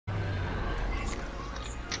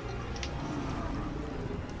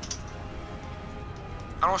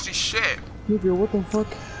I don't see shit. Nigga, what the fuck?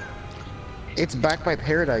 It's back by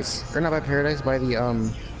Paradise. Or not by Paradise, by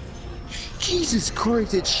the, Jesus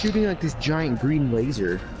Christ, it's shooting like this giant green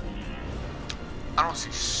laser. I don't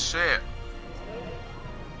see shit.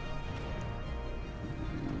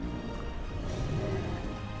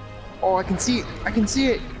 Oh, I can see it. I can see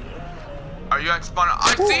it. Are you at spawn?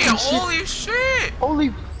 I see it. Holy shit. Holy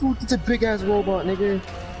fuck, it's a big ass robot, nigga.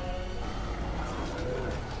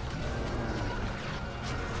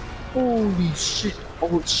 Holy shit.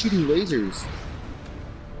 Oh, it's shooting lasers.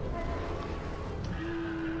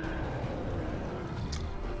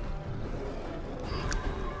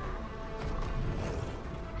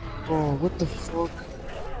 Oh, what the fuck?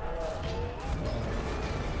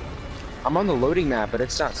 I'm on the loading map, but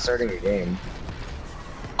it's not starting a game.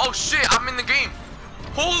 Oh shit, I'm in the game.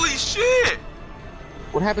 Holy shit.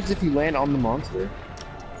 What happens if you land on the monster?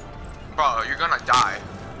 Bro, you're gonna die.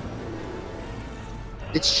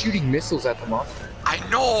 It's shooting missiles at the monster. I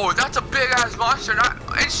know, that's a big ass monster.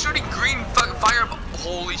 It's shooting green fucking fire.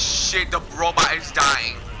 Holy shit, the robot is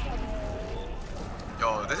dying.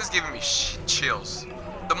 Yo, this is giving me chills.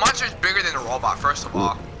 The monster is bigger than the robot, first of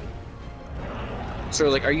all. So,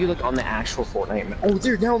 like, are you like on the actual Fortnite map? Oh,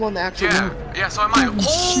 they're now on the actual map. Yeah, so am I. Holy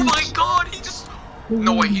oh shit. My god, he just.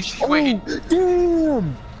 No way, wait.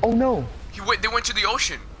 Damn! Oh no. They went to the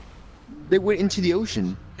ocean. They went into the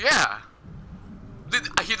ocean. Yeah.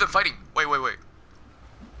 I hear them fighting. Wait. What's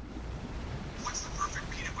the perfect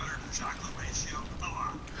peanut butter to chocolate ratio?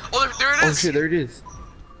 Oh, there it is. Oh shit, there it is.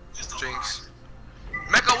 Jinx.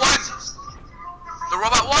 Mecha won. The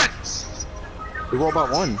robot won. The robot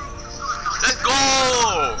won. Let's go.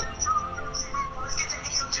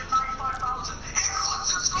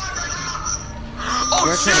 Oh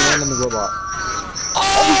I'm shit. trying to land on the robot.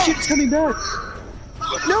 Oh shit, it's coming back.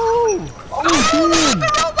 No. Oh damn.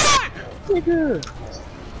 Nigga.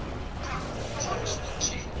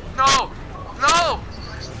 No.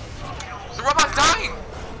 The robot's dying.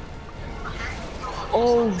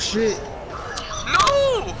 Oh shit.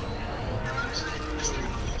 No.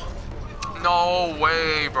 No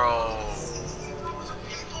way, bro.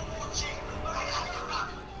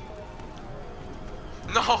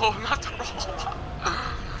 No, not the robot.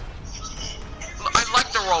 I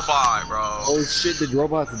like the robot, bro. Oh shit, the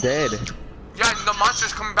robot's dead. Yeah, and the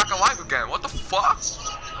monster's coming back alive again. What the fuck?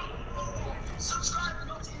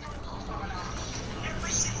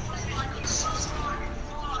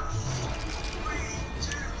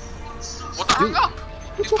 What the hang up?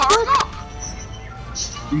 He's powering up.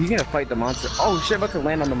 He's gonna fight the monster. Oh shit, I'm about to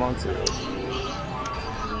land on the monster.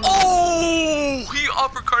 Oh, he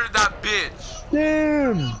uppercutted that bitch.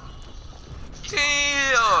 Damn.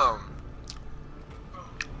 Damn.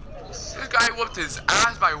 This guy whooped his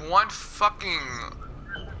ass by one fucking.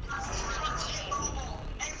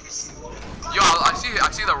 Yo, I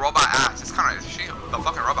see the robot ass. It's kind of the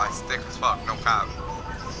fucking robot is thick as fuck. No cap.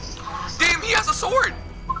 Damn, he has a sword.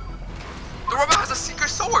 The robot has a secret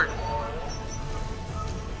sword.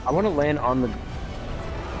 I want to land on the.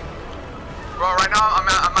 Bro, right now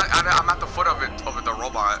I'm at the foot of the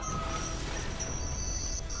robot.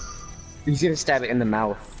 He's gonna stab it in the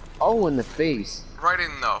mouth. Oh, in the face. Right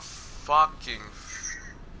in the fucking.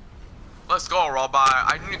 Let's go, robot.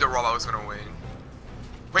 I knew the robot was gonna win.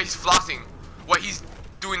 Wait, he's flossing. Wait, he's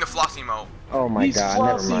doing the flossing mode. Oh my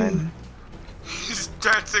god, never mind. He's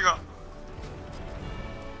dancing up.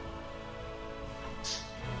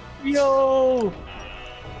 Yo!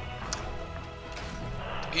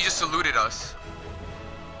 He just saluted us.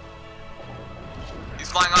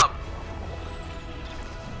 He's flying up.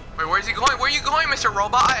 Wait, where's he going? Where are you going, Mr.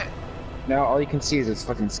 Robot? Now all you can see is his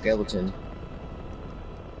fucking skeleton.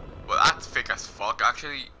 Well, that's fake as fuck.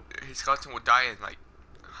 Actually, his skeleton would die in like...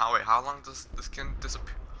 How long does the skin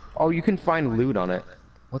disappear? Oh, you can find loot on it.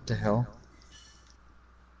 What the hell?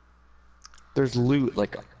 There's loot,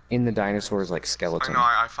 like, in the dinosaur's, like, skeleton. I know,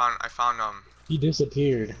 I found, He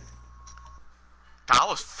disappeared. That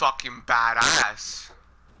was fucking badass.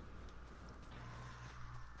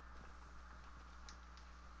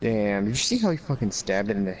 Damn, did you see how he fucking stabbed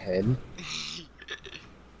it in the head?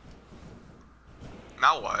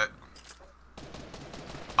 Now what?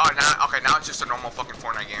 Oh, now it's just a normal fucking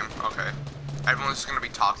Fortnite game. Okay. Everyone's just gonna be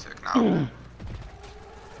toxic now.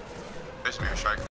 There's Mirror Strike.